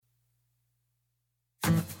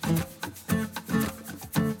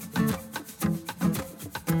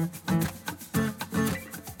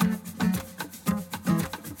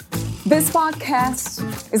This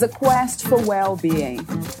podcast is a quest for well-being,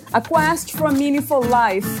 a quest for a meaningful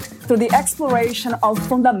life through the exploration of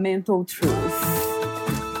fundamental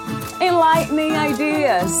truth. Enlightening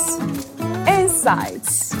ideas,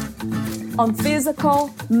 insights on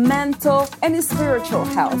physical, mental, and spiritual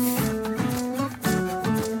health.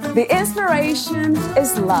 The inspiration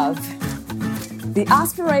is love. The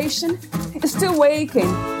aspiration is to awaken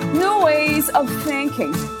new ways of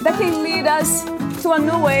thinking that can lead us to a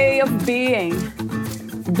new way of being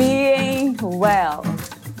well.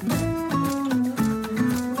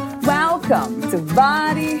 Welcome to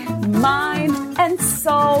Body, Mind, and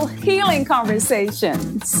Soul Healing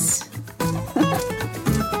Conversations.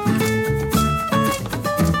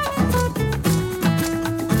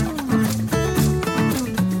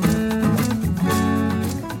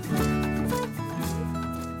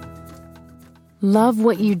 Love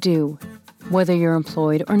what you do, whether you're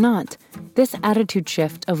employed or not. This attitude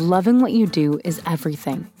shift of loving what you do is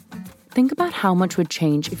everything. Think about how much would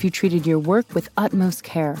change if you treated your work with utmost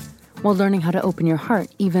care while learning how to open your heart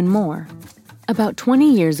even more. About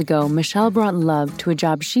 20 years ago, Michelle brought love to a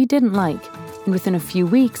job she didn't like, and within a few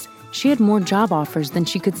weeks, she had more job offers than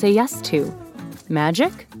she could say yes to.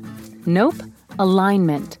 Magic? Nope.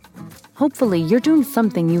 Alignment. Hopefully, you're doing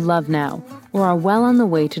something you love now, or are well on the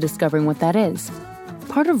way to discovering what that is.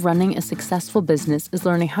 Part of running a successful business is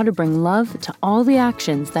learning how to bring love to all the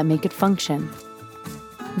actions that make it function.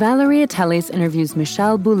 Valerie Atteles interviews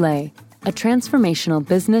Michelle Boulay, a transformational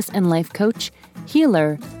business and life coach,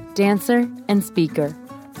 healer, dancer, and speaker.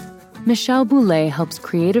 Michelle Boulay helps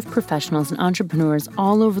creative professionals and entrepreneurs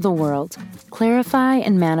all over the world clarify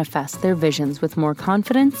and manifest their visions with more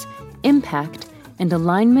confidence, impact, and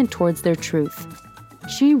alignment towards their truth.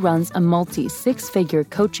 She runs a multi-six-figure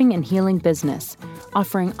coaching and healing business,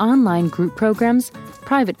 offering online group programs,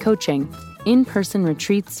 private coaching, in-person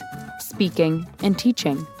retreats, speaking, and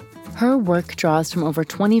teaching. Her work draws from over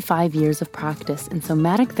 25 years of practice in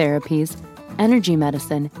somatic therapies, energy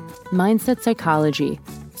medicine, mindset psychology,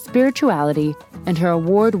 spirituality, and her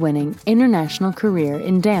award-winning international career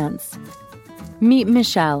in dance. Meet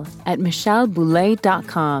Michelle at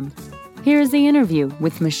michelleboulay.com. Here's the interview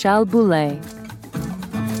with Michelle Boulay.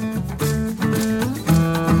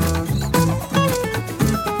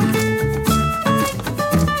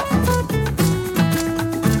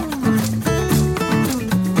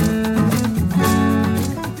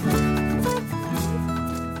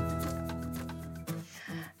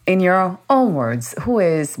 In your own words, who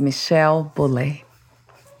is Michelle Boulay?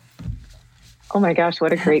 Oh my gosh,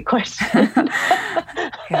 what a great question.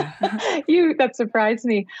 That surprised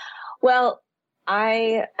me. Well,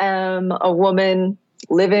 I am a woman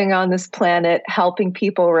living on this planet, helping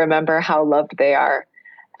people remember how loved they are.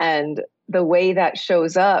 And the way that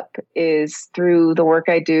shows up is through the work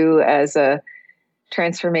I do as a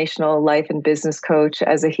transformational life and business coach,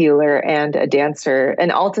 as a healer and a dancer.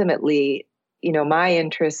 And ultimately, my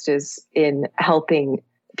interest is in helping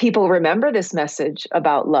people remember this message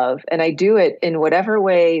about love. And I do it in whatever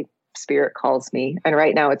way spirit calls me. And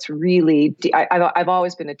right now it's really, I've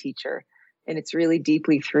always been a teacher, and it's really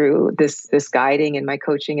deeply through this guiding and my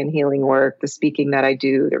coaching and healing work, the speaking that I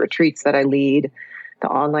do, the retreats that I lead, the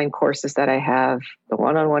online courses that I have, the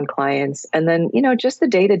one-on-one clients, and then, just the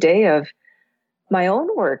day-to-day of my own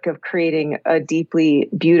work of creating a deeply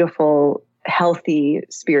beautiful, healthy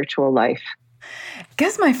spiritual life. I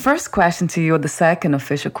guess my first question to you, or the second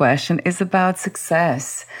official question, is about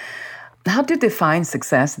success. How do you define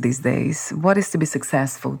success these days? What is to be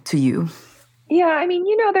successful to you? Yeah,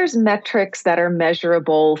 there's metrics that are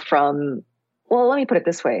measurable from, let me put it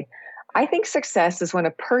this way. I think success is when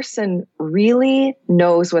a person really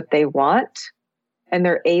knows what they want and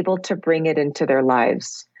they're able to bring it into their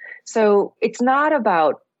lives. So it's not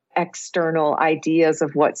about external ideas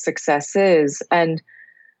of what success is. And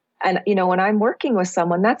when I'm working with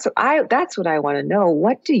someone, that's what I want to know.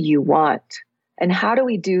 What do you want? And how do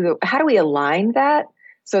we align that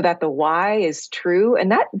so that the why is true?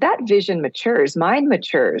 And that vision matures, mine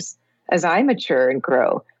matures as I mature and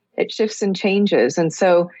grow. It shifts and changes. And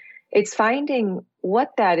so it's finding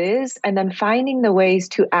what that is and then finding the ways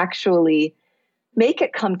to actually make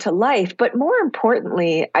it come to life. But more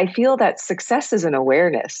importantly, I feel that success is an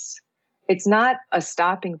awareness. It's not a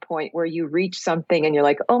stopping point where you reach something and you're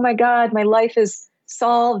like, oh my God, my life is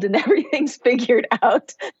solved and everything's figured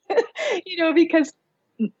out, because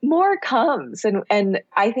more comes. And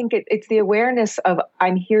I think it's the awareness of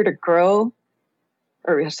I'm here to grow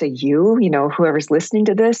or say whoever's listening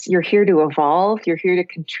to this, you're here to evolve, you're here to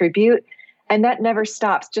contribute. And that never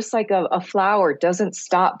stops. Just like a flower doesn't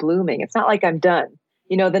stop blooming. It's not like I'm done.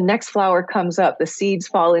 The next flower comes up, the seeds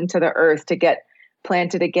fall into the earth to get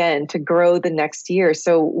planted again, to grow the next year.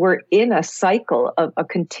 So we're in a cycle of a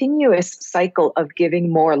continuous cycle of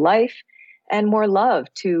giving more life and more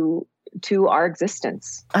love to our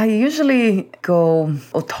existence. I usually go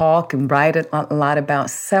or talk and write a lot about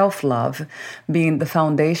self-love being the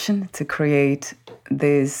foundation to create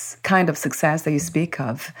this kind of success that you speak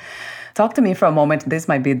of. Talk to me for a moment, this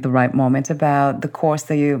might be the right moment, about the course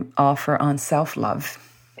that you offer on self-love.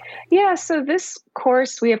 Yeah, so this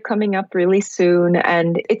course we have coming up really soon,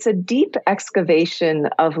 and it's a deep excavation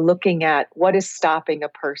of looking at what is stopping a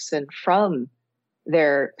person from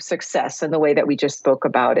their success in the way that we just spoke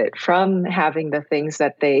about it, from having the things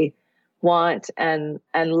that they want and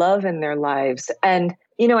love in their lives. And,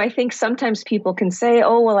 I think sometimes people can say,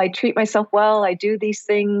 oh, well, I treat myself well, I do these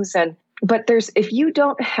things. But if you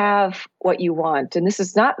don't have what you want, and this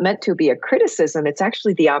is not meant to be a criticism, it's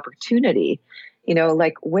actually the opportunity,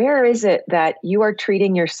 where is it that you are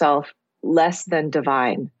treating yourself less than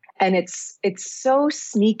divine? And it's so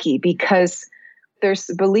sneaky because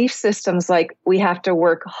there's belief systems like we have to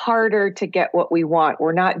work harder to get what we want.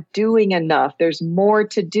 We're not doing enough. There's more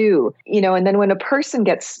to do, and then when a person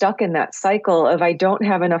gets stuck in that cycle of I don't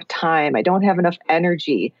have enough time, I don't have enough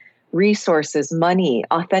energy, resources, money,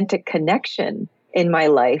 authentic connection in my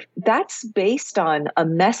life, that's based on a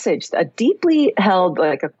message, a deeply held,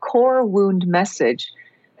 like a core wound message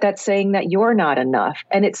that's saying that you're not enough.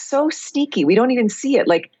 And it's so sneaky. We don't even see it.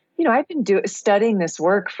 I've been studying this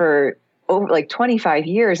work for over 25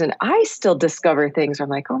 years, and I still discover things. I'm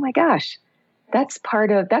like, oh my gosh, that's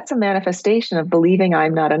a manifestation of believing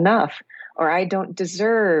I'm not enough, or I don't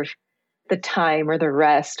deserve the time or the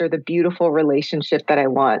rest or the beautiful relationship that I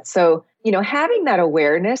want. So, having that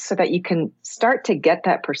awareness so that you can start to get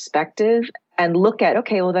that perspective and look at,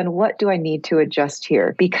 okay, well then what do I need to adjust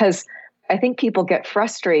here? Because I think people get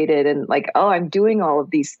frustrated and oh, I'm doing all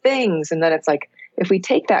of these things. And then it's like, if we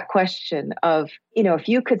take that question of, if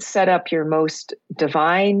you could set up your most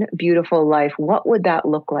divine, beautiful life, what would that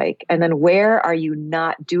look like? And then where are you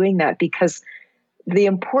not doing that? Because the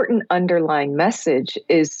important underlying message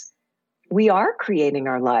is we are creating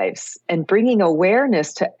our lives, and bringing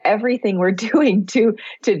awareness to everything we're doing to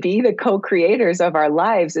be the co-creators of our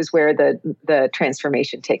lives is where the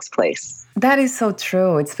transformation takes place. That is so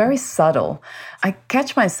true. It's very subtle. I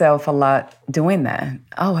catch myself a lot doing that.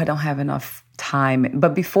 Oh, I don't have enough time.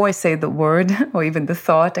 But before I say the word or even the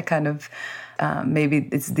thought, I kind of, maybe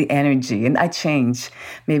it's the energy and I change.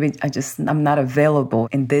 Maybe I'm not available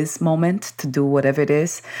in this moment to do whatever it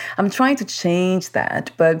is. I'm trying to change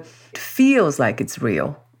that, but it feels like it's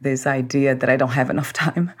real. This idea that I don't have enough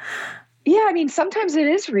time. Yeah, sometimes it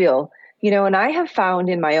is real, and I have found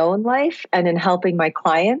in my own life and in helping my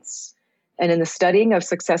clients and in the studying of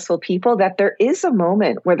successful people that there is a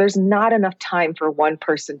moment where there's not enough time for one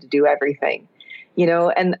person to do everything,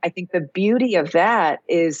 and I think the beauty of that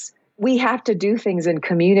is we have to do things in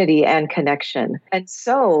community and connection. And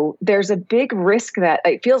so there's a big risk that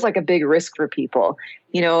it feels like a big risk for people.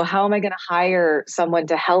 How am I going to hire someone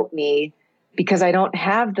to help me because I don't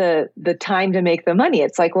have the time to make the money?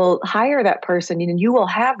 It's like, well, hire that person and you will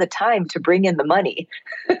have the time to bring in the money.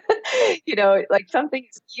 Something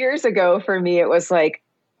years ago for me, it was like,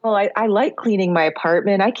 well, I like cleaning my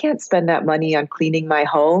apartment. I can't spend that money on cleaning my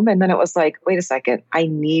home. And then it was like, wait a second, I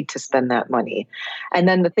need to spend that money. And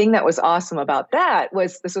then the thing that was awesome about that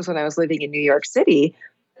was, this was when I was living in New York City.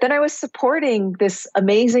 Then I was supporting this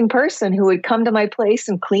amazing person who would come to my place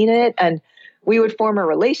and clean it. And we would form a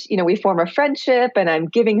relation, we form a friendship, and I'm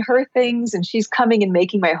giving her things and she's coming and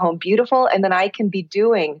making my home beautiful. And then I can be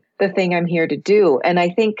doing the thing I'm here to do. And I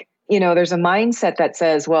think, there's a mindset that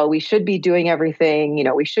says, well, we should be doing everything,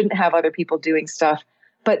 we shouldn't have other people doing stuff,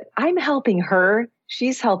 but I'm helping her,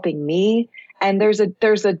 she's helping me. And there's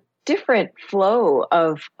a different flow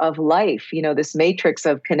of life, this matrix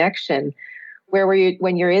of connection where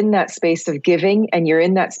when you're in that space of giving and you're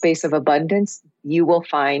in that space of abundance, you will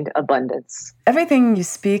find abundance. Everything you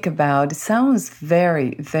speak about, it sounds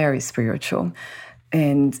very, very spiritual.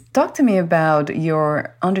 And talk to me about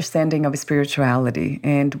your understanding of spirituality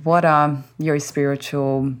and what are your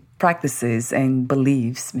spiritual practices and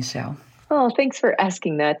beliefs, Michelle? Oh, thanks for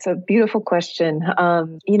asking that. It's a beautiful question.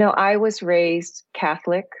 I was raised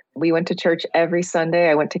Catholic. We went to church every Sunday.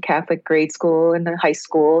 I went to Catholic grade school and high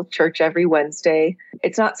school, church every Wednesday.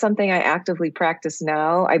 It's not something I actively practice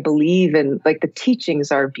now. I believe in, the teachings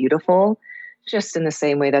are beautiful. just in the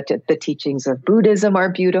same way that the teachings of Buddhism are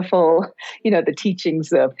beautiful, the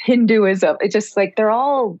teachings of Hinduism. It's just like they're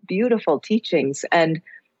all beautiful teachings. And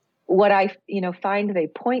what I, find they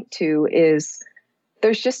point to is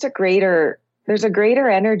there's a greater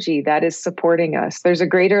energy that is supporting us. There's a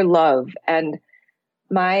greater love. And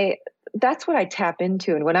that's what I tap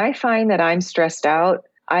into. And when I find that I'm stressed out,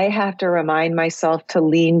 I have to remind myself to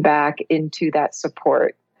lean back into that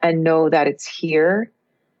support and know that it's here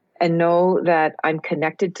and know that I'm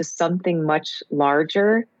connected to something much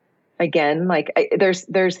larger. Again,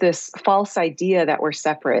 there's this false idea that we're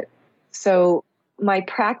separate. So my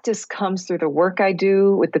practice comes through the work I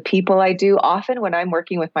do with the people I do, often when I'm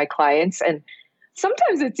working with my clients. And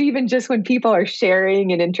sometimes it's even just when people are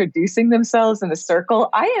sharing and introducing themselves in a circle,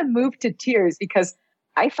 I am moved to tears because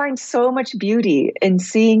I find so much beauty in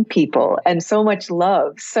seeing people and so much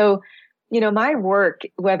love. So, my work,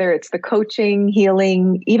 whether it's the coaching,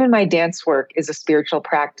 healing, even my dance work, is a spiritual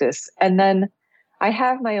practice. And then I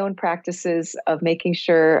have my own practices of making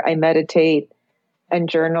sure I meditate and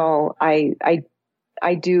journal. I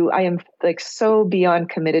am like so beyond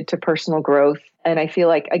committed to personal growth. And I feel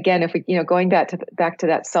like, again, if we, going back to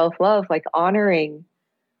that self-love, like honoring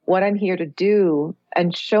what I'm here to do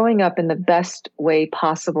and showing up in the best way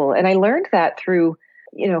possible. And I learned that through,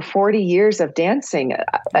 40 years of dancing.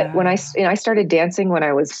 When I started dancing when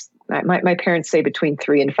I was, my parents say between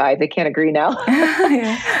 3 and 5, they can't agree now.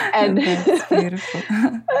 And that's beautiful.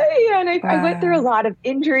 And I went through a lot of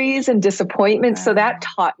injuries and disappointments. So that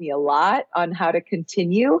taught me a lot on how to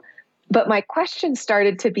continue. But my question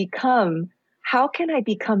started to become, how can I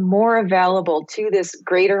become more available to this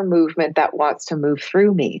greater movement that wants to move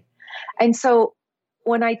through me? And so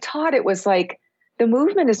when I taught, it was like, the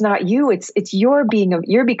movement is not you, it's you're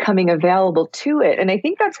becoming available to it. And I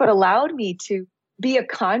think that's what allowed me to be a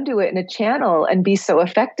conduit and a channel and be so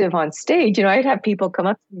effective on stage. I'd have people come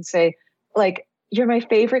up to me and say, like, you're my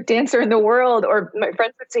favorite dancer in the world. Or my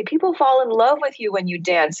friends would say, people fall in love with you when you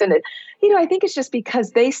dance. And I think it's just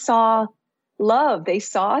because they saw love, they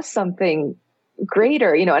saw something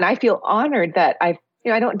greater, and I feel honored that I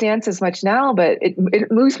don't dance as much now, but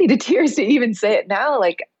it moves me to tears to even say it now.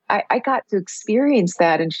 Like I got to experience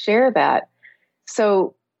that and share that.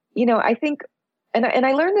 So, I think, and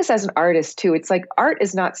I learned this as an artist too. It's like art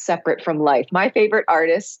is not separate from life. My favorite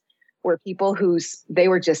artists were people they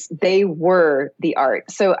were the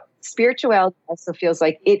art. So spirituality also feels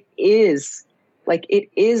like it is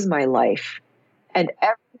my life, and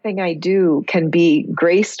everything I do can be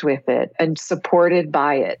graced with it and supported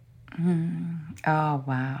by it. Oh,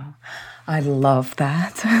 wow. I love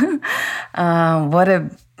that. What a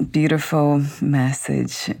beautiful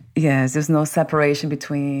message. Yes, there's no separation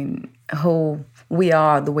between who we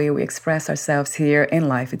are, the way we express ourselves here, and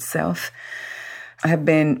life itself. I have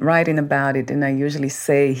been writing about it, and I usually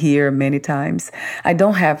say here many times, I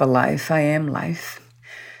don't have a life, I am life.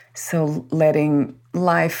 So letting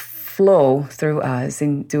life flow through us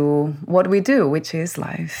and do what we do, which is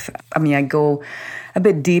life. I mean, I go a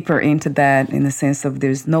bit deeper into that in the sense of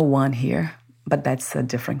there's no one here, but that's a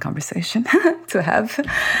different conversation to have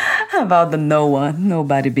about the no one,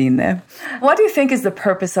 nobody being there. What do you think is the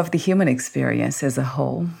purpose of the human experience as a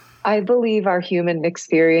whole? I believe our human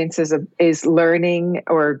experience is learning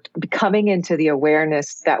or coming into the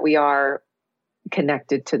awareness that we are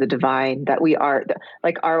connected to the divine, that we are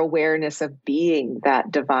like our awareness of being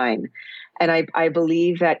that divine. And I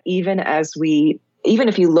believe that even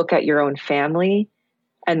if you look at your own family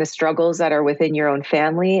and the struggles that are within your own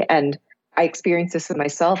family, and I experience this in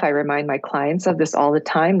myself, I remind my clients of this all the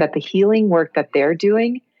time, that the healing work that they're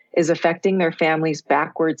doing is affecting their families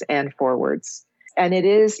backwards and forwards. And it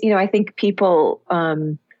is, I think people,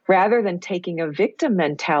 rather than taking a victim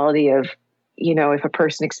mentality of, if a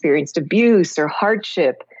person experienced abuse or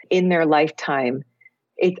hardship in their lifetime,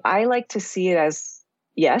 I like to see it as,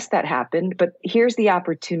 yes, that happened, but here's the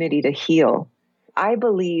opportunity to heal. I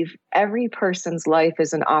believe every person's life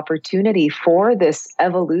is an opportunity for this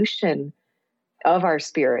evolution of our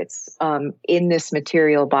spirits in this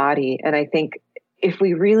material body. And I think if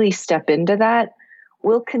we really step into that,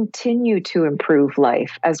 we'll continue to improve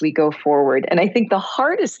life as we go forward. And I think the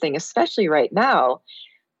hardest thing, especially right now,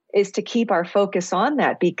 is to keep our focus on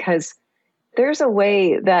that, because there's a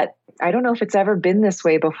way that, I don't know if it's ever been this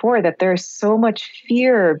way before, that there's so much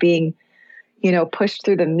fear being, pushed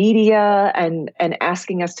through the media and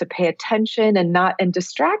asking us to pay attention and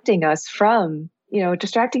distracting us from,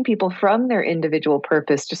 distracting people from their individual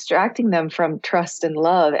purpose, distracting them from trust and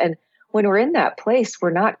love. And when we're in that place,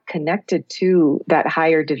 we're not connected to that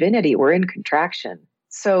higher divinity. We're in contraction.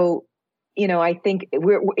 So I think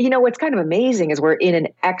what's kind of amazing is we're in an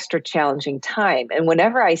extra challenging time. And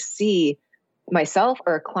whenever I see myself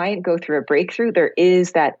or a client go through a breakthrough, there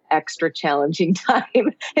is that extra challenging time.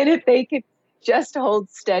 And if they could just hold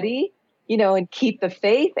steady, and keep the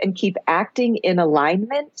faith and keep acting in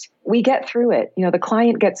alignment, we get through it. The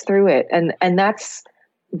client gets through it. And that's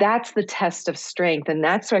the test of strength. And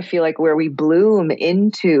that's where I feel like where we bloom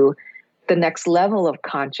into the next level of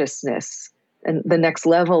consciousness and the next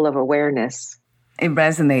level of awareness. It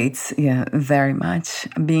resonates, very much.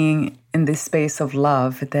 Being in this space of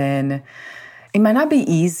love, then it might not be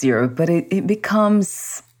easier, but it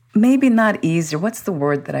becomes maybe not easier. What's the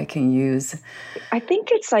word that I can use? I think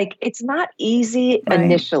it's not easy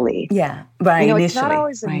initially. Yeah, right. Initially. It's not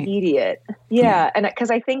always immediate. Yeah. And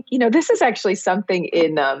because I think, this is actually something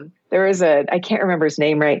in, there is I can't remember his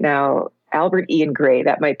name right now, Albert Ian Gray,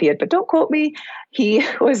 that might be it, but don't quote me. He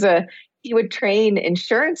would train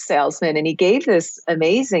insurance salesmen, and he gave this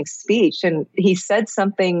amazing speech, and he said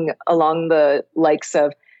something along the likes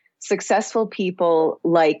of, successful people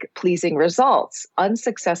like pleasing results.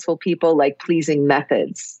 Unsuccessful people like pleasing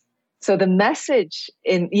methods. So the message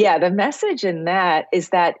in that is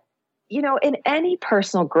that, in any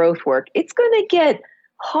personal growth work, it's going to get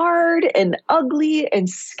hard and ugly and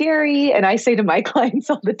scary. And I say to my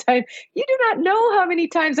clients all the time, you do not know how many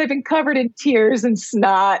times I've been covered in tears and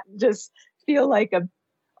snot, just feel like a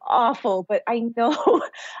awful, but I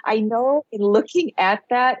know in looking at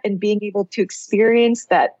that and being able to experience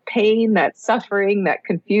that pain, that suffering, that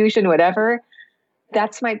confusion, whatever,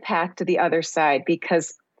 that's my path to the other side,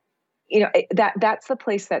 because that's the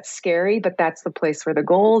place that's scary, but that's the place where the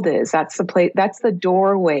gold is. That's the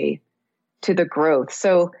doorway to the growth.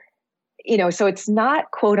 So it's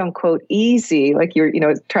not quote unquote easy, like you're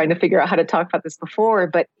trying to figure out how to talk about this before,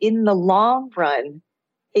 but in the long run,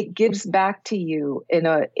 it gives back to you in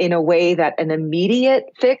a way that an immediate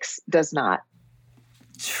fix does not.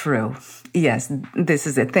 True. Yes, this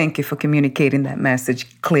is it. Thank you for communicating that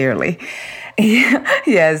message clearly.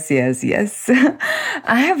 Yes.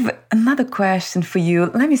 I have another question for you.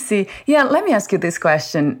 Let me see. Yeah, let me ask you this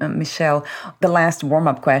question, Michelle, the last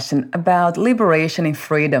warm-up question about liberation and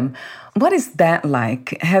freedom. What is that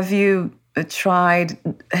like? Have you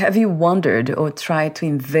wondered or tried to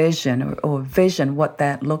envision or vision what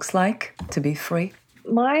that looks like to be free?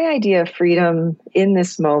 My idea of freedom in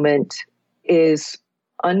this moment is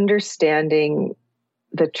understanding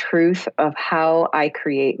the truth of how I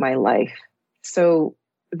create my life. So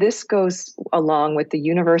this goes along with the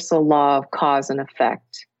universal law of cause and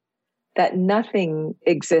effect, that nothing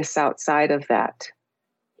exists outside of that.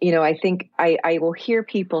 I think I will hear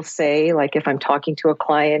people say, like if I'm talking to a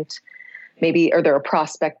client, maybe, or they're a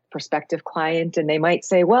prospective client, and they might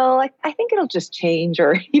say, well, I think it'll just change.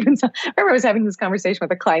 Or even I remember I was having this conversation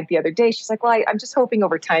with a client the other day. She's like, well, I'm just hoping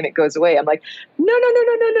over time it goes away. I'm like, no.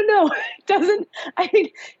 It doesn't. I mean,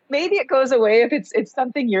 maybe it goes away if it's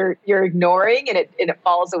something you're ignoring and it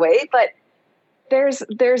falls away. But there's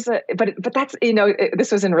but that's,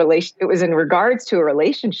 this was it was in regards to a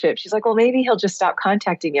relationship. She's like, well, maybe he'll just stop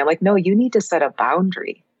contacting me. I'm like, no, you need to set a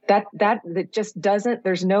boundary. That just doesn't,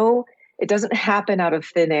 it doesn't happen out of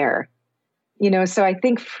thin air. So I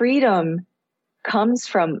think freedom comes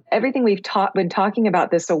from everything we've been talking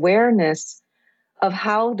about, this awareness of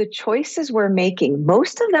how the choices we're making,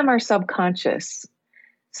 most of them are subconscious.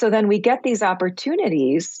 So then we get these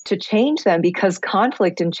opportunities to change them because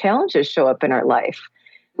conflict and challenges show up in our life.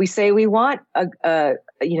 We say we want a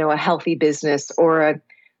healthy business or a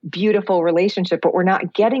beautiful relationship, but we're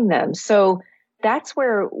not getting them. So that's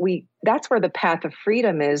where the path of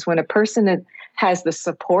freedom is, when a person has the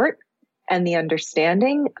support and the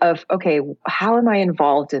understanding of, okay, how am I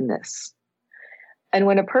involved in this? And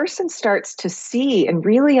when a person starts to see and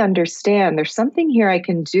really understand, there's something here I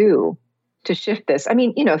can do to shift this. I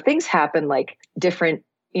mean, things happen like different,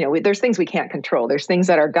 there's things we can't control. There's things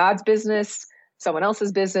that are God's business, someone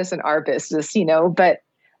else's business, and our business, but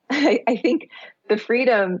I think the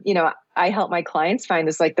freedom, I help my clients find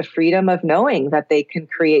is like the freedom of knowing that they can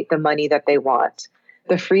create the money that they want,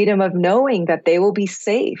 the freedom of knowing that they will be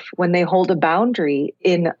safe when they hold a boundary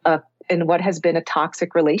in what has been a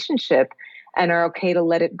toxic relationship and are okay to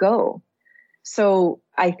let it go. So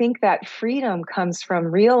I think that freedom comes from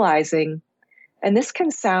realizing, and this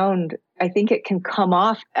can sound, I think it can come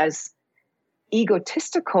off as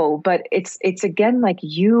egotistical, but it's again, like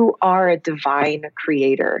you are a divine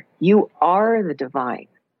creator. You are the divine.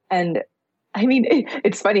 And I mean,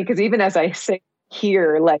 it's funny because even as I say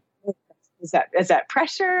here, like, is that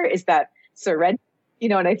pressure? Is that surrender?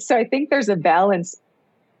 And so I think there's a balance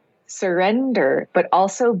surrender, but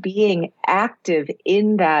also being active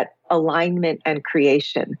in that alignment and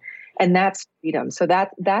creation. And that's freedom. So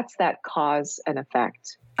that's that cause and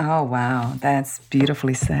effect. Oh, wow. That's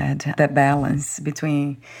beautifully said. That balance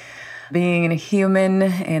between being a human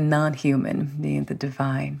and non-human, being the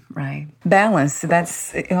divine, right? Balance,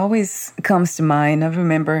 it always comes to mind. I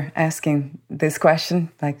remember asking this question,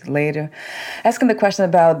 like later, asking the question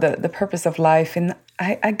about the purpose of life. And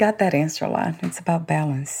I got that answer a lot. It's about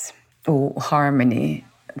balance or harmony,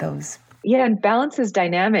 those. Yeah, and balance is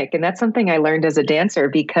dynamic. And that's something I learned as a dancer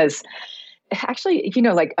because actually,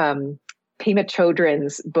 Pema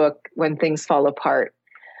Chodron's book, When Things Fall Apart,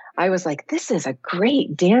 I was like, this is a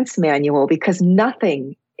great dance manual because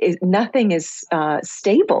nothing is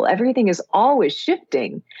stable. Everything is always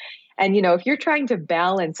shifting. And, if you're trying to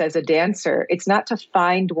balance as a dancer, it's not to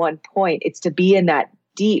find one point. It's to be in that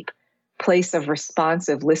deep place of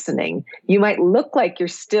responsive listening. You might look like you're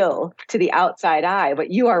still to the outside eye,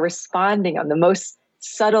 but you are responding on the most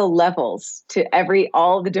subtle levels to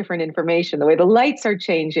all the different information, the way the lights are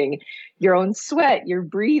changing, your own sweat, your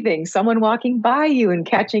breathing, someone walking by you and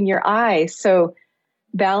catching your eye. So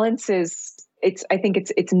balance I think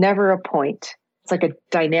it's never a point. It's like a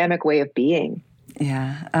dynamic way of being.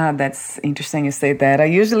 Yeah, that's interesting you say that. I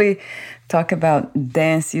usually talk about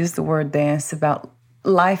dance, use the word dance about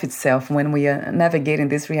life itself when we are navigating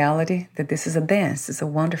this reality, that this is a dance. It's a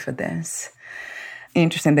wonderful dance.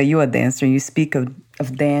 Interesting that you're a dancer. You speak of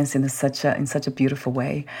dance in such a beautiful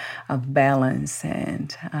way of balance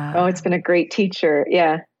and. It's been a great teacher.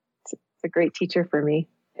 Yeah, it's a great teacher for me,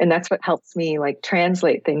 and that's what helps me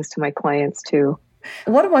translate things to my clients too.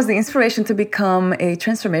 What was the inspiration to become a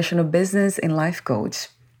transformational business and life coach?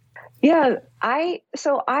 Yeah, I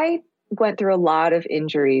went through a lot of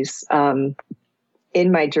injuries. In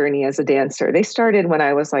my journey as a dancer. They started when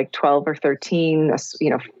I was 12 or 13,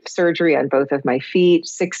 surgery on both of my feet.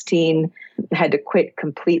 16, had to quit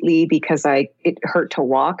completely because it hurt to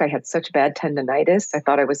walk. I had such bad tendonitis. I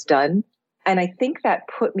thought I was done. And I think that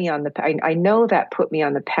put me on I know that put me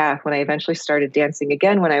on the path when I eventually started dancing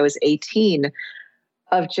again when I was 18,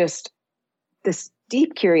 of just this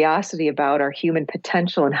deep curiosity about our human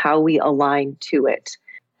potential and how we align to it.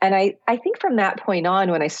 And I think from that point on,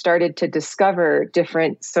 when I started to discover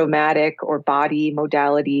different somatic or body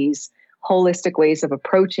modalities, holistic ways of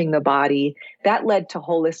approaching the body, that led to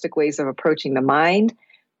holistic ways of approaching the mind,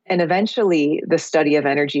 and eventually the study of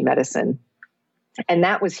energy medicine. And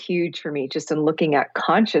that was huge for me, just in looking at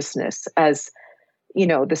consciousness as,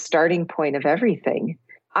 the starting point of everything.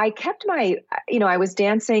 I kept I was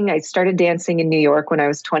dancing. I started dancing in New York when I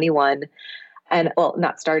was 21. And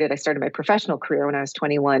I started my professional career when I was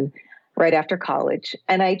 21, right after college.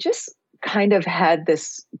 And I just kind of had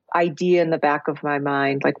this idea in the back of my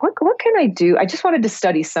mind, what can I do? I just wanted to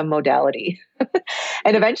study some modality.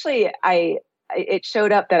 And eventually it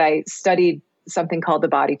showed up that I studied something called the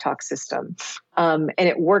body talk system. And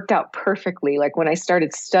it worked out perfectly. When I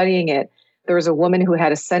started studying it, there was a woman who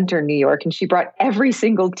had a center in New York, and she brought every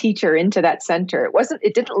single teacher into that center.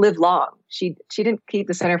 It didn't live long. She didn't keep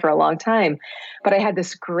the center for a long time, but I had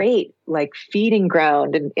this great feeding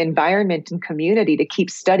ground and environment and community to keep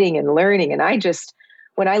studying and learning. And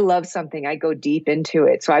when I love something, I go deep into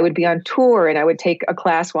it. So I would be on tour and I would take a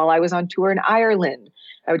class while I was on tour in Ireland.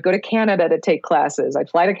 I would go to Canada to take classes. I'd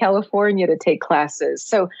fly to California to take classes.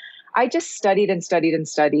 So I just studied and studied and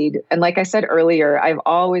studied. And like I said earlier, I've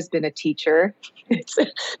always been a teacher.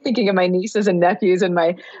 Thinking of my nieces and nephews and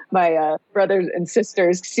my brothers and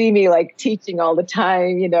sisters see me teaching all the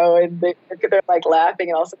time, and they're laughing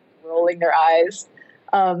and also rolling their eyes.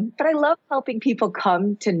 But I love helping people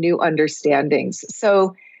come to new understandings.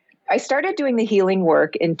 So I started doing the healing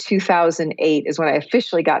work in 2008 is when I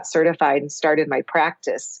officially got certified and started my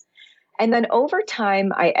practice. And then over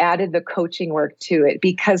time, I added the coaching work to it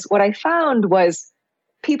because what I found was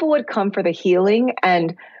people would come for the healing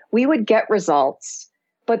and we would get results,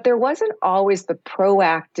 but there wasn't always the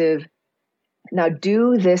proactive, now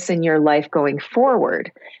do this in your life going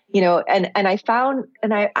forward, and I found,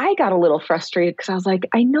 and I got a little frustrated because I was like,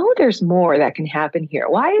 I know there's more that can happen here.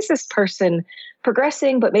 Why is this person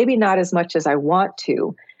progressing, but maybe not as much as I want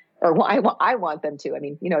to, or I want them to? I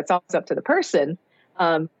mean, it's always up to the person.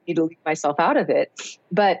 Need to leave myself out of it.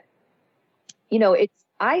 But,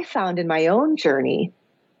 I found in my own journey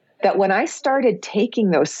that when I started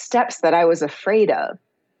taking those steps that I was afraid of,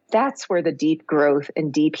 that's where the deep growth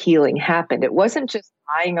and deep healing happened. It wasn't just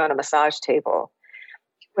lying on a massage table.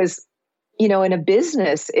 It was, in a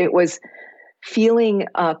business, it was feeling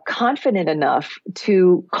confident enough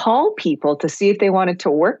to call people to see if they wanted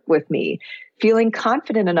to work with me, feeling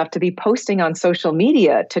confident enough to be posting on social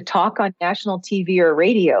media, to talk on national TV or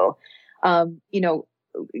radio,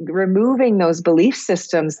 removing those belief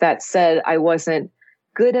systems that said I wasn't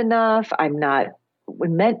good enough, I'm not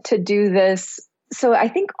meant to do this. So I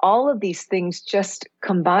think all of these things just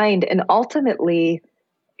combined, and ultimately,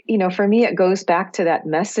 for me, it goes back to that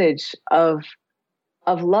message of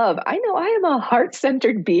love. I know I am a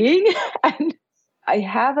heart-centered being and I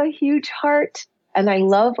have a huge heart, and I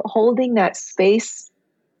love holding that space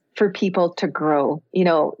for people to grow,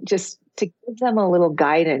 just to give them a little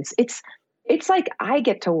guidance. It's like I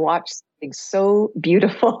get to watch something so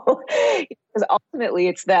beautiful because ultimately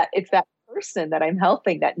it's that person that I'm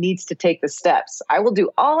helping that needs to take the steps. I will do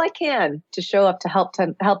all I can to show up to help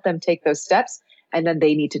them take those steps, and then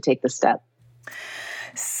they need to take the step.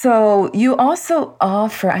 So you also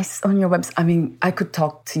offer on your website, I mean, I could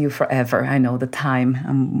talk to you forever. I know the time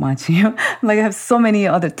I'm watching you. I have so many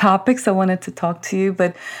other topics I wanted to talk to you,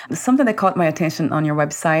 but something that caught my attention on your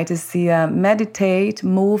website is the Meditate,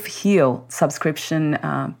 Move, Heal subscription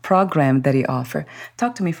program that you offer.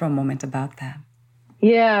 Talk to me for a moment about that.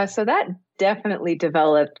 Yeah, so that definitely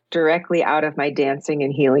developed directly out of my dancing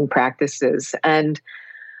and healing practices. And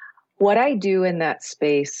what I do in that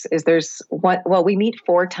space is we meet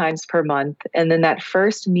 4 times per month. And then that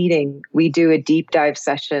first meeting, we do a deep dive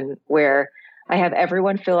session where I have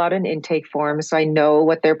everyone fill out an intake form so I know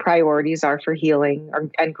what their priorities are for healing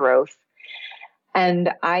and growth. And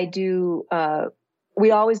we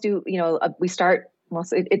always do, we start,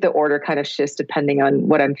 the order kind of shifts depending on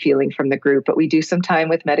what I'm feeling from the group, but we do some time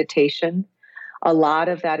with meditation. A lot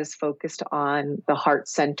of that is focused on the heart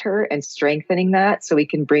center and strengthening that so we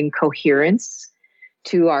can bring coherence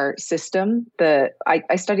to our system.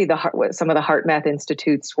 I studied some of the Heart Math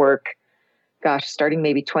Institute's work, starting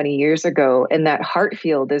maybe 20 years ago. And that heart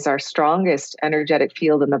field is our strongest energetic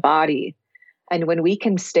field in the body. And when we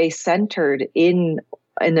can stay centered in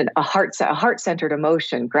a heart-centered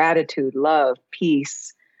emotion, gratitude, love,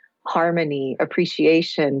 peace, harmony,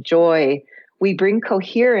 appreciation, joy, we bring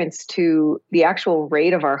coherence to the actual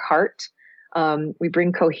rate of our heart. We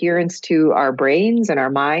bring coherence to our brains and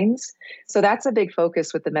our minds. So that's a big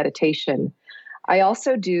focus with the meditation. I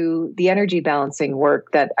also do the energy balancing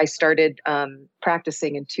work that I started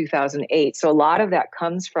practicing in 2008. So a lot of that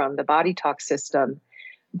comes from the body talk system.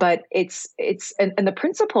 But and the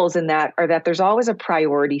principles in that are that there's always a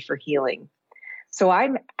priority for healing. So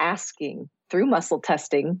I'm asking through muscle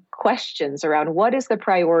testing questions around what is the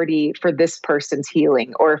priority for this person's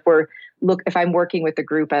healing, or if I'm working with the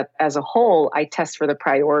group as a whole, I test for the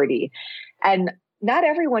priority. And not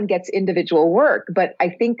everyone gets individual work, but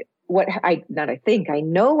I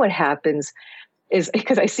know what happens is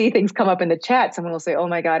because I see things come up in the chat. Someone will say, "Oh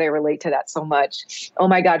my God, I relate to that so much. Oh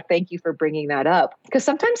my God, thank you for bringing that up." Because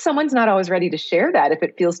sometimes someone's not always ready to share that if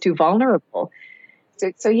it feels too vulnerable.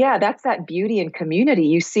 So yeah, that's that beauty in community.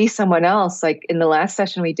 You see someone else, like in the last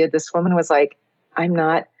session we did, this woman was like, I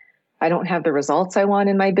don't have the results I want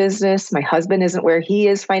in my business. My husband isn't where he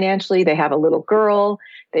is financially. They have a little girl.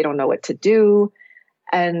 They don't know what to do.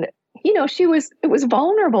 And, it was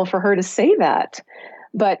vulnerable for her to say that.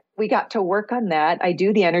 But we got to work on that. I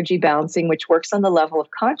do the energy balancing, which works on the level of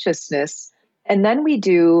consciousness. And then we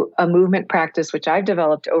do a movement practice, which I've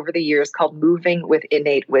developed over the years called moving with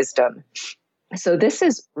innate wisdom. So this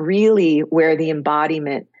is really where the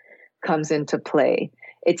embodiment comes into play.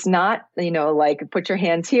 It's not, like put your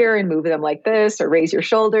hands here and move them like this or raise your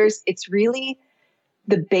shoulders. It's really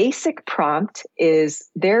the basic prompt is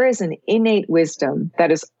there is an innate wisdom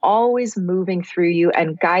that is always moving through you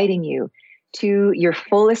and guiding you to your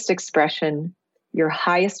fullest expression, your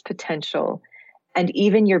highest potential, and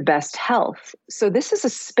even your best health. So this is a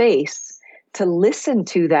space to listen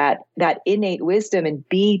to that innate wisdom and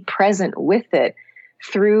be present with it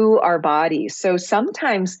through our bodies. So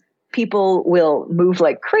sometimes people will move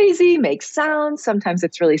like crazy, make sounds. Sometimes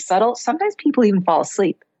it's really subtle. Sometimes people even fall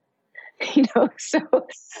asleep. So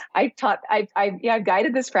I've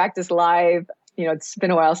guided this practice live. It's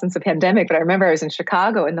been a while since the pandemic, but I remember I was in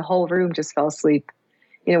Chicago and the whole room just fell asleep.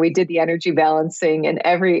 We did the energy balancing and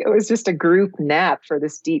it was just a group nap for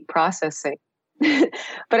this deep processing.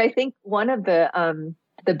 But I think one of the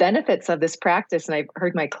benefits of this practice, and I've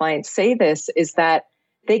heard my clients say this, is that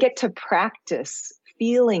they get to practice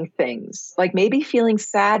feeling things, like maybe feeling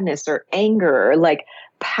sadness or anger or like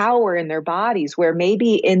power in their bodies, where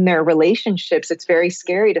maybe in their relationships, it's very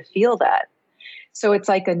scary to feel that. So it's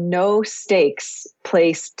like a no stakes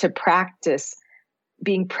place to practice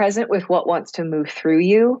being present with what wants to move through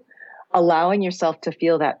you, allowing yourself to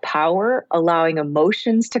feel that power, allowing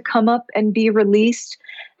emotions to come up and be released,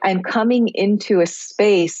 and coming into a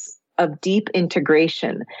space of deep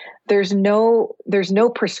integration. There's no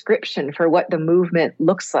prescription for what the movement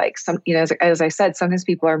looks like. As I said, sometimes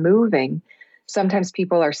people are moving, sometimes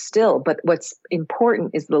people are still, but what's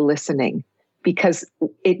important is the listening, because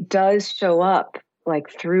it does show up like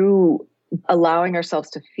through allowing ourselves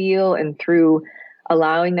to feel and through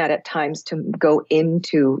allowing that at times to go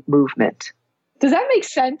into movement. Does that make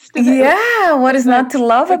sense? Yeah, what is not to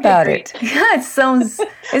love about it? Yeah, it sounds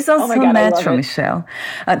Oh so my God, natural, Michelle.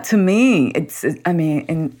 To me,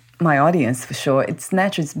 in my audience for sure, it's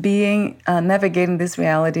natural. It's being navigating this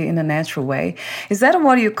reality in a natural way. Is that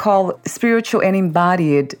what you call spiritual and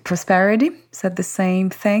embodied prosperity? Is that the same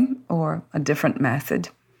thing or a different method?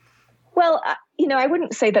 Well, I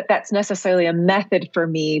wouldn't say that that's necessarily a method for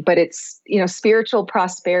me, but it's, spiritual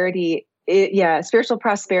prosperity. Spiritual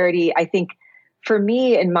prosperity, I think, for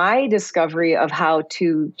me, in my discovery of how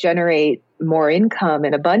to generate more income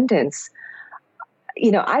and abundance,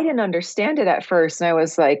 I didn't understand it at first. And I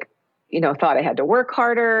was like, thought I had to work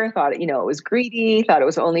harder, thought, it was greedy, thought it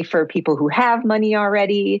was only for people who have money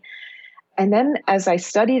already. And then as I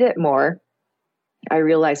studied it more, I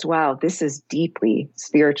realized, wow, this is deeply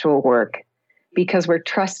spiritual work, because we're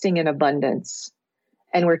trusting in abundance,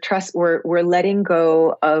 and we're letting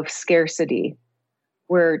go of scarcity.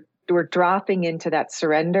 We're dropping into that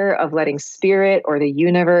surrender of letting spirit or the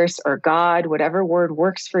universe or God, whatever word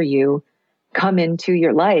works for you, come into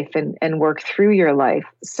your life and work through your life.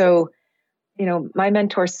 So, my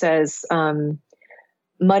mentor says,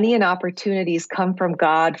 money and opportunities come from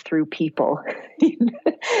God through people.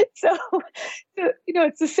 So,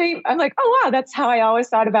 it's the same. I'm like, oh, wow, that's how I always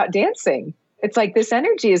thought about dancing. It's like, this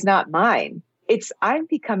energy is not mine. I'm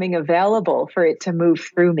becoming available for it to move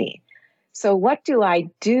through me. So what do I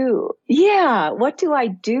do? Yeah. What do I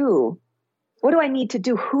do? What do I need to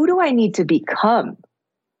do? Who do I need to become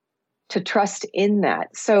to trust in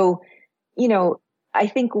that? So, I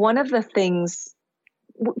think one of the things,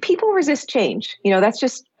 people resist change. That's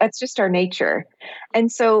just our nature. And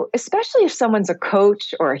so, especially if someone's a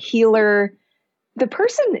coach or a healer, the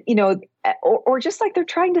person, or just like they're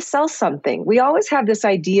trying to sell something, we always have this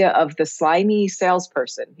idea of the slimy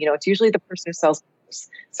salesperson. It's usually the person who sells cars.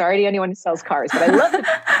 Sorry to anyone who sells cars, but I love the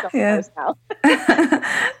people who sell cars now.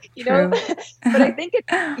 But I think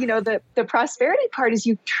the prosperity part is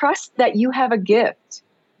you trust that you have a gift.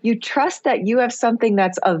 You trust that you have something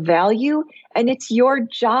that's of value, and it's your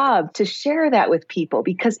job to share that with people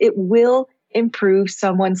because it will improve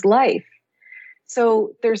someone's life.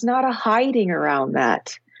 So there's not a hiding around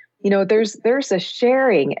that. There's a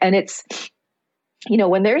sharing, and it's,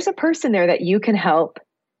 when there's a person there that you can help,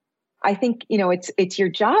 I think, it's your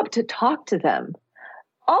job to talk to them.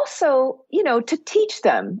 Also, to teach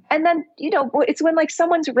them. And then, it's when like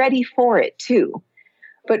someone's ready for it too.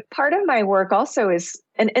 But part of my work also is,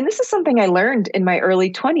 and this is something I learned in my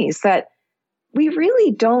early 20s, that we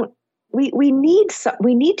really don't, we need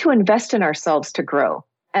to invest in ourselves to grow.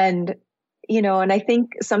 And, and I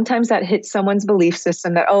think sometimes that hits someone's belief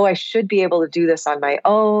system that, oh, I should be able to do this on my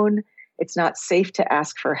own. It's not safe to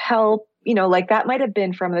ask for help. Like that might have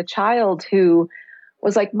been from the child who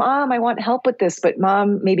was like, Mom, I want help with this. But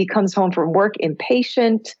mom maybe comes home from work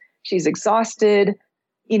impatient. She's exhausted,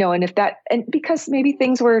 and because maybe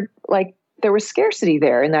things were like, there was scarcity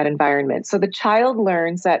there in that environment. So the child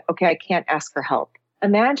learns that, okay, I can't ask for help.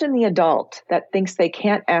 Imagine the adult that thinks they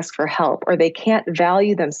can't ask for help or they can't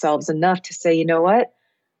value themselves enough to say, you know what?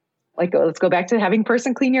 Like, let's go back to having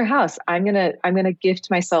person clean your house. I'm going to gift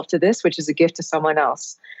myself to this, which is a gift to someone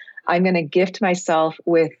else. I'm going to gift myself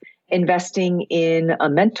with investing in a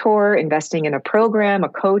mentor, investing in a program, a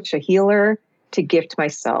coach, a healer, to gift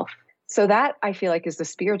myself. So that I feel like is the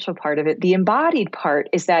spiritual part of it. The embodied part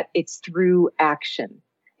is that it's through action.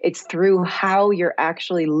 It's through how you're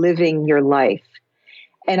actually living your life.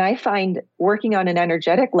 And I find working on an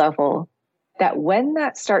energetic level that when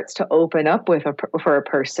that starts to open up for a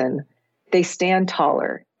person, they stand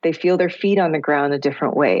taller. They feel their feet on the ground a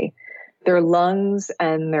different way. Their lungs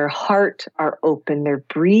and their heart are open. They're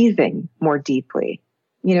breathing more deeply.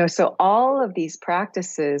 So all of these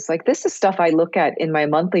practices, like this is stuff I look at in my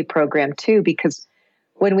monthly program too, because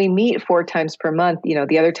when we meet 4 times per month,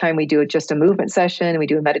 the other time we do just a movement session, we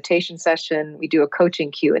do a meditation session, we do a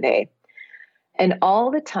coaching Q&A. And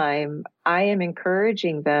all the time I am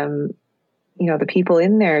encouraging them, the people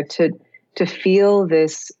in there to feel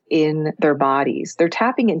this in their bodies. They're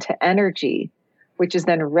tapping into energy, which is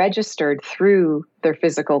then registered through their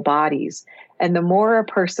physical bodies. And the more a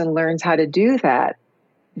person learns how to do that,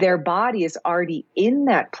 their body is already in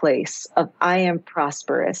that place of, I am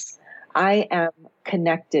prosperous, I am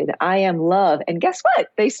connected, I am love. And guess what?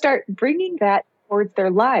 They start bringing that towards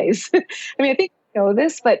their lives. I mean, I think you know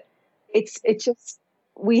this, but it's just,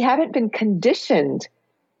 we haven't been conditioned,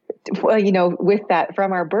 well, you know, with that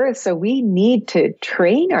from our birth. So we need to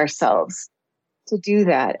train ourselves to do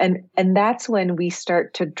that. And that's when we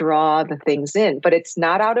start to draw the things in, but it's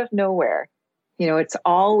not out of nowhere. You know, it's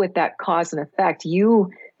all with that cause and effect.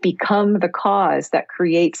 You become the cause that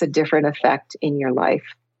creates a different effect in your life.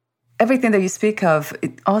 Everything that you speak of,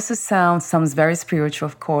 it also sounds very spiritual,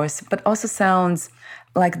 of course, but also sounds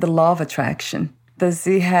like the law of attraction. Does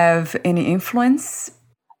it have any influence?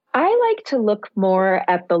 I like to look more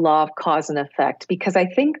at the law of cause and effect, because I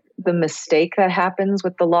think the mistake that happens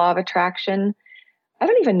with the law of attraction, I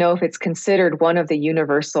don't even know if it's considered one of the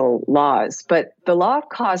universal laws, but the law of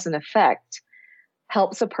cause and effect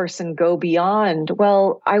helps a person go beyond,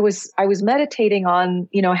 well, I was meditating on,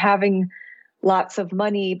 you know, having lots of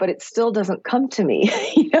money, but it still doesn't come to me,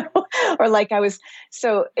 you know, or like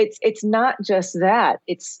so it's not just that.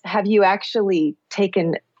 It's, have you actually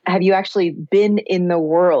been in the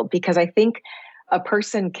world? Because I think a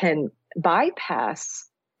person can bypass,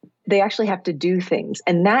 they actually have to do things.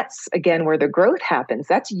 And that's, again, where the growth happens.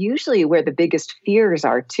 That's usually where the biggest fears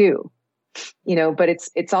are too, you know, but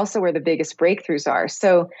it's also where the biggest breakthroughs are.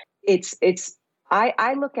 So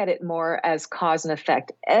I look at it more as cause and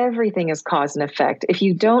effect. Everything is cause and effect. If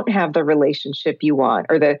you don't have the relationship you want,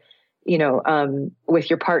 or the, you know, with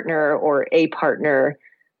your partner or a partner,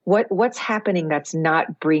 what's happening that's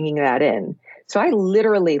not bringing that in? So I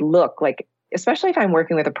literally look, like, especially if I'm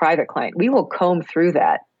working with a private client, we will comb through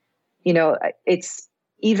that. You know, it's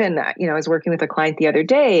even, you know, I was working with a client the other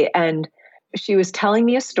day and she was telling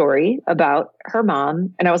me a story about her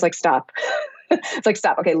mom. And I was like, stop. It's like,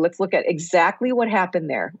 stop. Okay, let's look at exactly what happened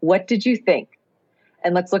there. What did you think?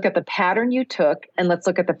 And let's look at the pattern you took, and let's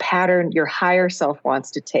look at the pattern your higher self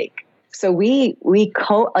wants to take. So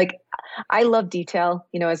I love detail,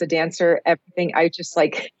 you know, as a dancer, everything. I just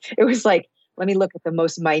like, it was like, let me look at the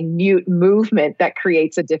most minute movement that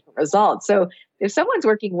creates a different result. So if someone's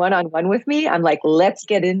working one-on-one with me, I'm like, let's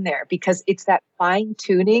get in there, because it's that fine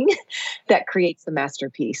tuning that creates the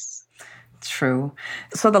masterpiece. True.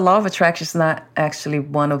 So the law of attraction is not actually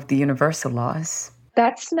one of the universal laws.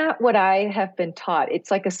 That's not what I have been taught. It's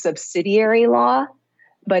like a subsidiary law,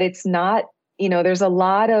 but it's not, you know, there's a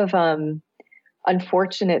lot of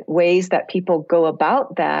unfortunate ways that people go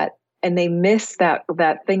about that, and they miss that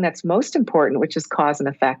thing that's most important, which is cause and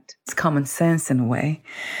effect. It's common sense in a way.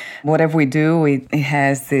 Whatever we do, it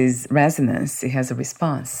has this resonance. It has a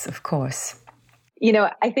response, of course. You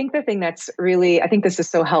know, I think the thing that's really, I think this is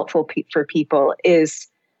so helpful for people, is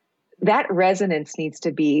that resonance needs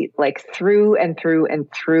to be like through and through and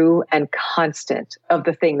through and constant of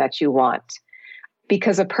the thing that you want.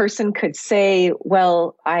 Because a person could say,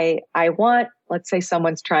 well, I want, let's say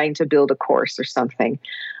someone's trying to build a course or something.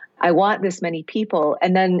 I want this many people.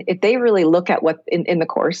 And then if they really look at what in the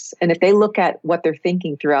course, and if they look at what they're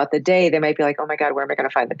thinking throughout the day, they might be like, oh my God, where am I going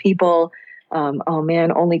to find the people? Oh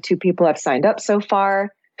man, only 2 people have signed up so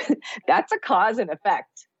far. That's a cause and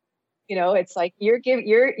effect. You know, it's like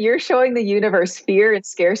you're showing the universe fear and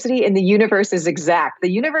scarcity, and the universe is exact.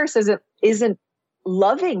 The universe isn't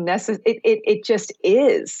loving necessarily. It just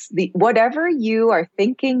is. Whatever you are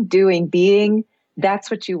thinking, doing, being,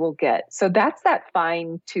 that's what you will get. So that's that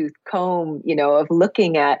fine tooth comb, you know, of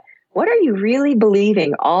looking at what are you really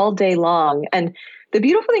believing all day long. And the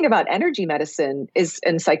beautiful thing about energy medicine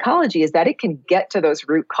and psychology is that it can get to those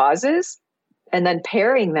root causes, and then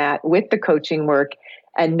pairing that with the coaching work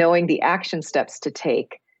and knowing the action steps to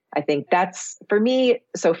take. I think that's, for me,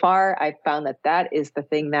 so far, I've found that is the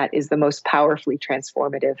thing that is the most powerfully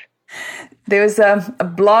transformative. There's a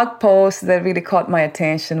blog post that really caught my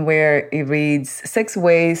attention where it reads 6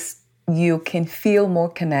 ways you can feel more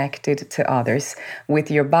connected to others with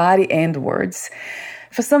your body and words.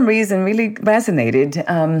 For some reason, really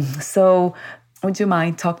resonated. So would you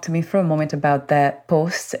mind talk to me for a moment about that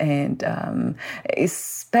post? And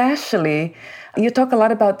especially, you talk a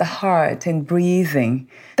lot about the heart and breathing.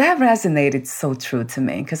 That resonated so true to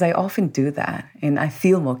me, because I often do that. And I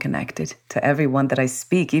feel more connected to everyone that I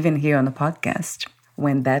speak, even here on the podcast,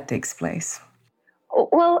 when that takes place.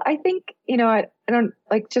 Well, I think, you know, I don't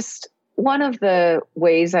like, just one of the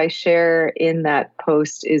ways I share in that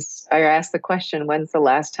post is I ask the question, when's the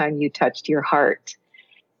last time you touched your heart?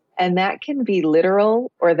 And that can be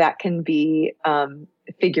literal, or that can be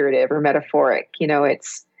figurative or metaphoric. You know,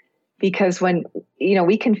 it's because when, you know,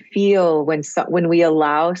 we can feel when we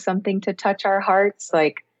allow something to touch our hearts,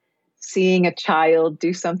 like seeing a child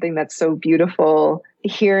do something that's so beautiful,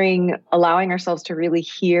 allowing ourselves to really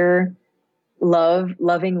hear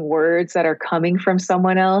loving words that are coming from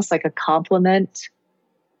someone else, like a compliment,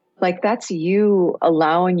 like that's you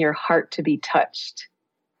allowing your heart to be touched.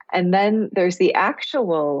 And then there's the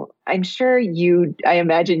actual, I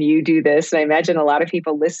imagine you do this, and I imagine a lot of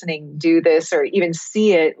people listening do this or even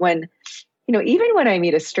see it when, even when I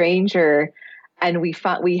meet a stranger and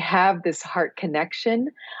we have this heart connection,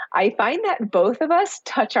 I find that both of us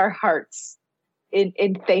touch our hearts in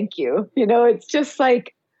thank you. It's just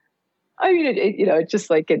like, it's just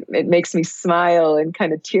like it makes me smile and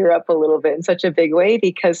kind of tear up a little bit in such a big way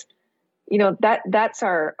because, that's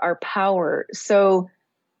our power. So,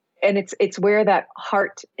 and it's where that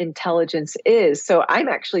heart intelligence is. So I'm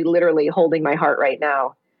actually literally holding my heart right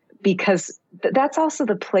now because that's also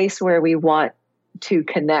the place where we want to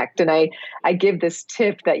connect. And I give this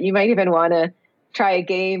tip that you might even want to try a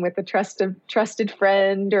game with a trusted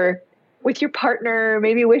friend or with your partner,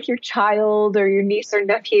 maybe with your child or your niece or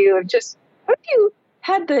nephew, of just, what if you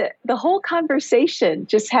had the whole conversation,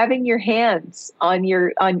 just having your hands on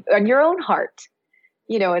your own heart,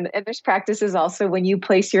 and there's practices also when you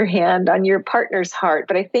place your hand on your partner's heart.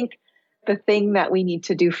 But I think the thing that we need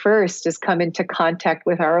to do first is come into contact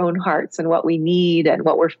with our own hearts and what we need and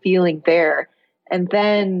what we're feeling there. And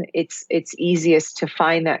then it's easiest to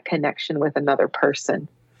find that connection with another person.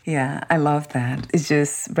 Yeah, I love that. It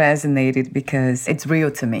just resonated because it's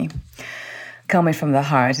real to me, coming from the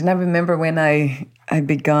heart. And I remember when I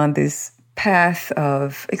began this path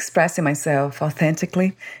of expressing myself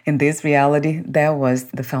authentically in this reality, that was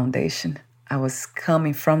the foundation. I was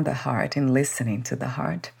coming from the heart and listening to the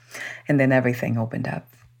heart. And then everything opened up.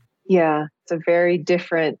 Yeah, it's a very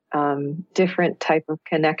different type of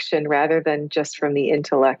connection rather than just from the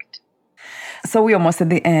intellect. So we're almost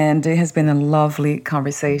at the end. It has been a lovely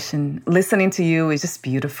conversation. Listening to you is just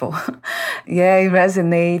beautiful. Yeah, it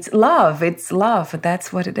resonates. Love, it's love.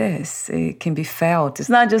 That's what it is. It can be felt. It's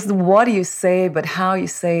not just what you say, but how you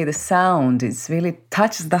say the sound. It really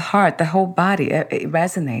touches the heart, the whole body. It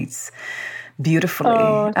resonates beautifully,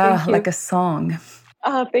 like a song.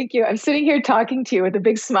 Oh, thank you. I'm sitting here talking to you with a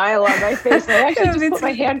big smile on my face. And I actually just put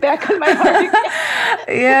my hand back on my heart.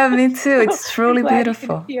 Yeah, me too. It's truly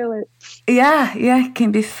beautiful. You can feel it. Yeah, it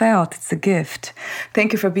can be felt. It's a gift.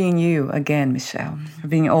 Thank you for being you again, Michelle, for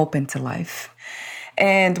being open to life.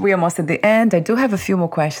 And we're almost at the end. I do have a few more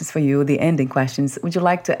questions for you, the ending questions. Would you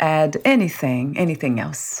like to add anything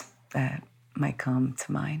else that might come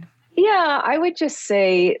to mind? Yeah, I would just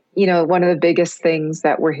say, one of the biggest things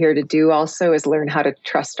that we're here to do also is learn how to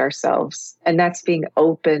trust ourselves. And that's being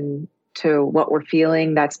open to what we're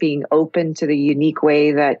feeling. That's being open to the unique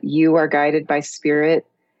way that you are guided by spirit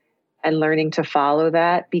and learning to follow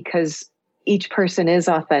that, because each person is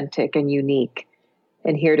authentic and unique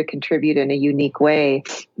and here to contribute in a unique way.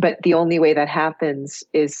 But the only way that happens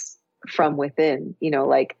is from within,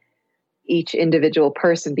 like each individual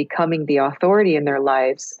person becoming the authority in their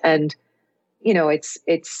lives. And, it's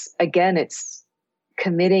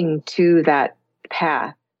committing to that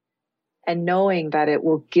path and knowing that it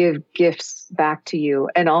will give gifts back to you.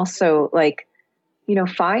 And also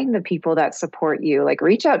find the people that support you,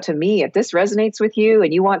 reach out to me. If this resonates with you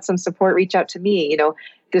and you want some support, reach out to me.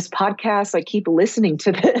 This podcast, keep listening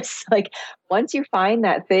to this. Once you find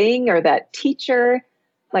that thing or that teacher,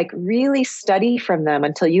 really study from them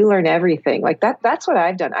until you learn everything. That's what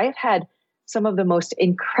I've done. I've had some of the most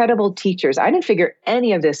incredible teachers. I didn't figure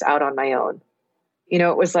any of this out on my own.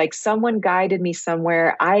 It was like someone guided me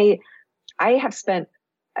somewhere. I have spent,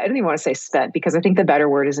 I don't even want to say spent, because I think the better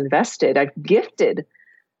word is invested. I've gifted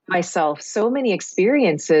myself so many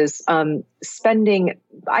experiences, spending,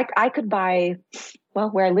 I could buy,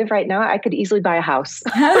 where I live right now, I could easily buy a house,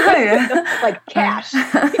 cash,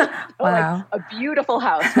 Wow. a beautiful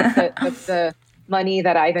house with the money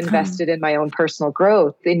that I've invested in my own personal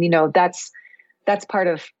growth. And, that's part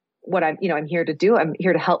of what I'm here to do. I'm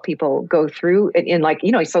here to help people go through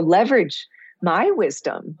so leverage my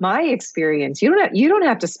wisdom, my experience. You don't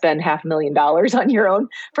have to spend $500,000 on your own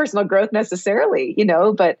personal growth necessarily,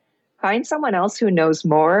 but find someone else who knows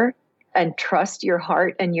more and trust your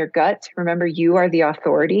heart and your gut. Remember, you are the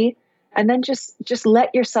authority. And then just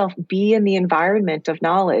let yourself be in the environment of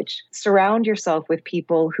knowledge. Surround yourself with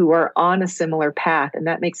people who are on a similar path, and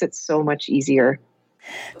that makes it so much easier.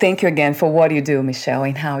 Thank you again for what you do, Michelle,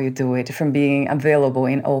 and how you do it, from being available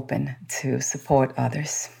and open to support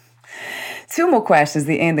others. 2 more questions,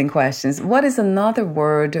 the ending questions. What is another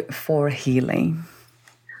word for healing?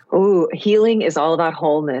 Oh, healing is all about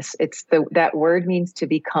wholeness. That word means to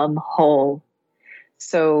become whole.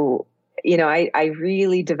 So, I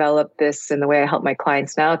really developed this in the way I help my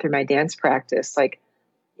clients now through my dance practice.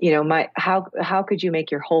 How could you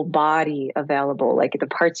make your whole body available? Like the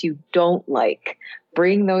parts you don't like,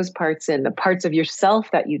 bring those parts in. The parts of yourself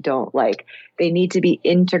that you don't like, they need to be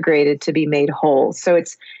integrated to be made whole. So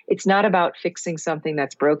it's not about fixing something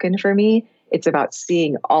that's broken for me. It's about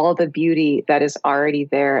seeing all the beauty that is already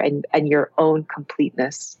there and your own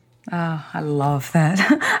completeness. Oh, I love that.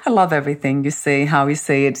 I love everything you say, how you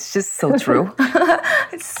say it. It's just so true.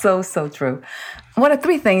 It's so, so true. What are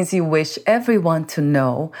 3 things you wish everyone to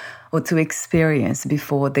know or to experience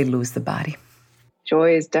before they lose the body?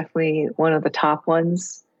 Joy is definitely one of the top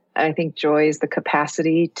ones. And I think joy is the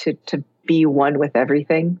capacity to be one with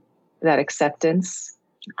everything, that acceptance.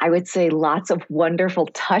 I would say lots of wonderful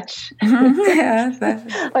touch. Yeah,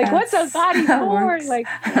 like what's a body for? Like,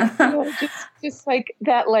 just like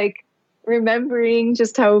that, like remembering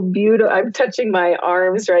just how beautiful. I'm touching my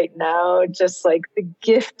arms right now, just like the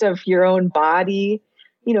gift of your own body,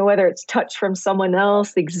 whether it's touch from someone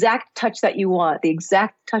else, the exact touch that you want, that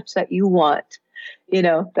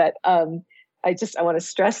I want to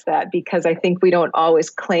stress that, because I think we don't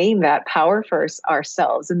always claim that power for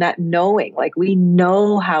ourselves, and that knowing, like we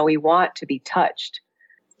know how we want to be touched,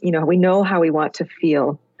 we know how we want to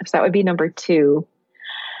feel. So that would be number 2.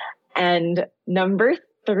 And number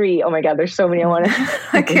 3, oh my God, there's so many I want to,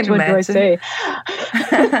 I can't imagine. What do I say?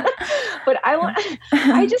 But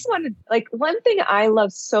I just want to, like, one thing I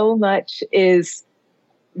love so much is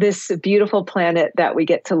this beautiful planet that we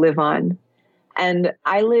get to live on. And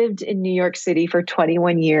I lived in New York City for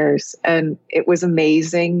 21 years, and it was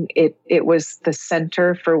amazing. It was the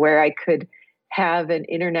center for where I could have an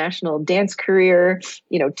international dance career,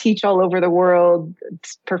 teach all over the world,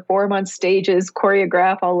 perform on stages,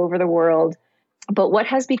 choreograph all over the world. But what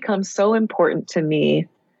has become so important to me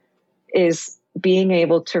is being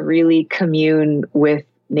able to really commune with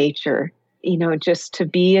nature. Just to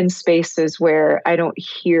be in spaces where I don't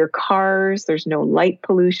hear cars, there's no light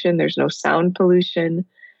pollution, there's no sound pollution.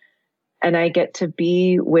 And I get to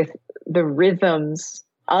be with the rhythms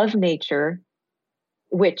of nature,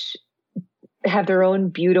 which have their own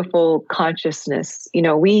beautiful consciousness.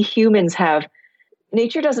 We humans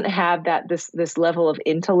nature doesn't have this level of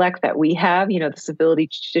intellect that we have, this ability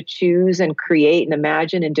to choose and create and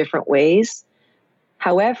imagine in different ways.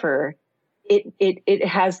 However, it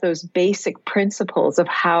has those basic principles of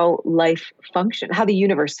how life functions, how the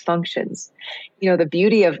universe functions. The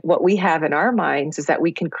beauty of what we have in our minds is that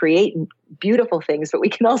we can create beautiful things, but we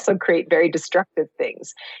can also create very destructive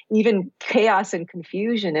things, even chaos and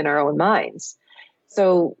confusion in our own minds.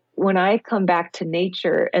 So when I come back to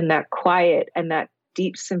nature and that quiet and that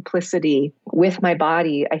deep simplicity with my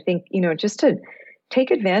body, I think, just to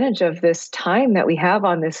take advantage of this time that we have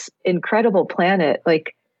on this incredible planet,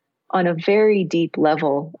 like, on a very deep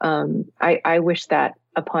level. I wish that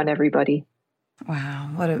upon everybody.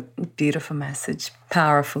 Wow, what a beautiful message.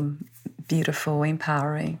 Powerful, beautiful,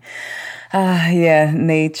 empowering. Yeah,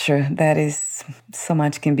 nature, that is, so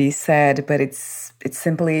much can be said, but it's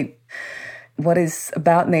simply what is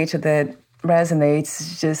about nature that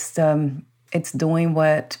resonates. Just, it's doing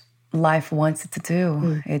what life wants it to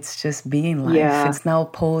do. It's just being life. Yeah. It's not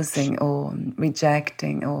opposing or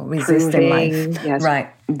rejecting or resisting life. Yes. Right.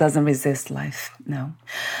 It doesn't resist life. No.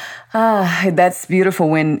 That's beautiful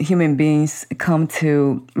when human beings come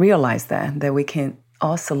to realize that we can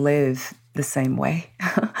also live the same way.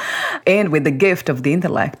 And with the gift of the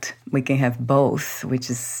intellect, we can have both, which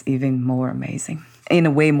is even more amazing. In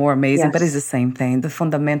a way more amazing, yes. But it's the same thing. The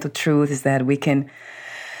fundamental truth is that we can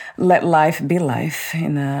let life be life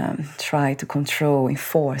and try to control and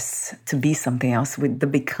force to be something else. With the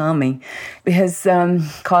becoming, it has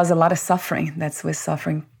caused a lot of suffering. That's where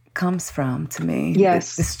suffering comes from, to me.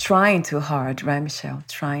 Yes. It's trying too hard, right, Michelle?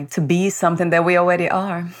 Trying to be something that we already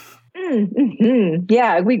are. Mm-hmm.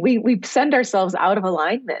 Yeah, we send ourselves out of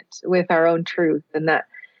alignment with our own truth, and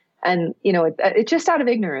it's just out of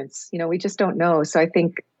ignorance. We just don't know. So I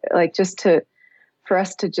think, like, for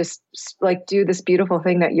us to just like do this beautiful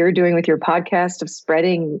thing that you're doing with your podcast of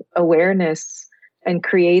spreading awareness and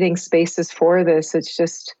creating spaces for this. It's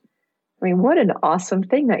just, what an awesome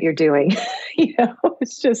thing that you're doing.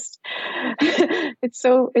 It's just, it's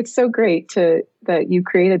so great that you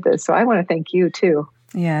created this. So I want to thank you too.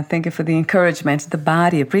 Yeah, thank you for the encouragement. The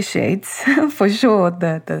body appreciates, for sure,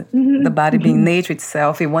 the body being nature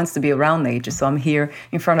itself. It wants to be around nature. So I'm here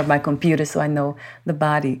in front of my computer, so I know the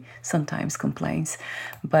body sometimes complains.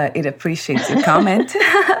 But it appreciates your comment.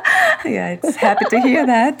 Yeah, it's happy to hear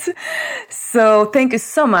that. So thank you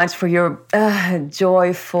so much for your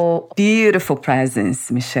joyful, beautiful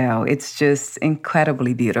presence, Michelle. It's just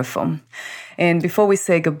incredibly beautiful. And before we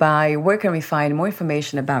say goodbye, where can we find more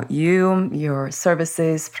information about you, your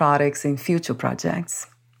services, products, and future projects?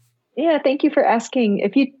 Yeah, thank you for asking.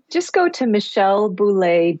 If you just go to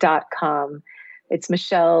michelleboulet.com, it's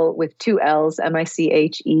Michelle with 2 L's,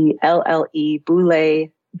 Michelle,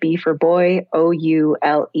 Boulet, B for boy,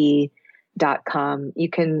 OULE.com. You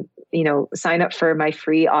can, sign up for my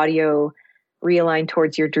free audio Realign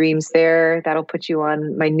Towards Your Dreams there. That'll put you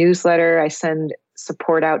on my newsletter. I send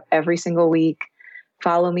support out every single week.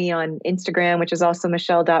 Follow me on Instagram, which is also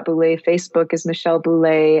Michelle.Boulet. Facebook is Michelle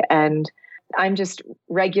Boulet. And I'm just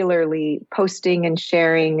regularly posting and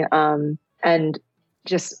sharing and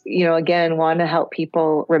just, again, want to help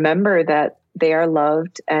people remember that they are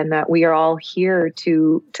loved and that we are all here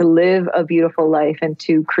to live a beautiful life and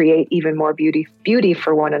to create even more beauty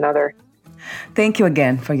for one another. Thank you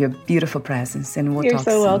again for your beautiful presence, and we'll You're talk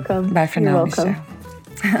so soon. welcome. Bye for You're now, welcome.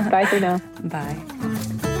 Michelle. Bye for now. Bye.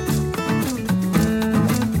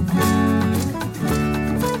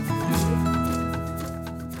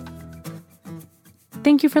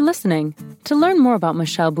 Thank you for listening. To learn more about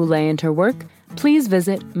Michelle Boulet and her work, please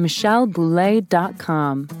visit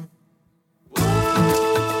michelleboulet.com.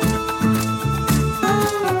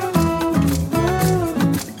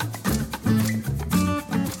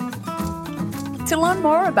 To learn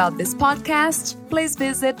more about this podcast, please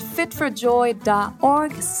visit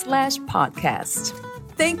fitforjoy.org/podcast.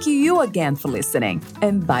 Thank you again for listening,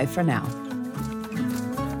 and bye for now.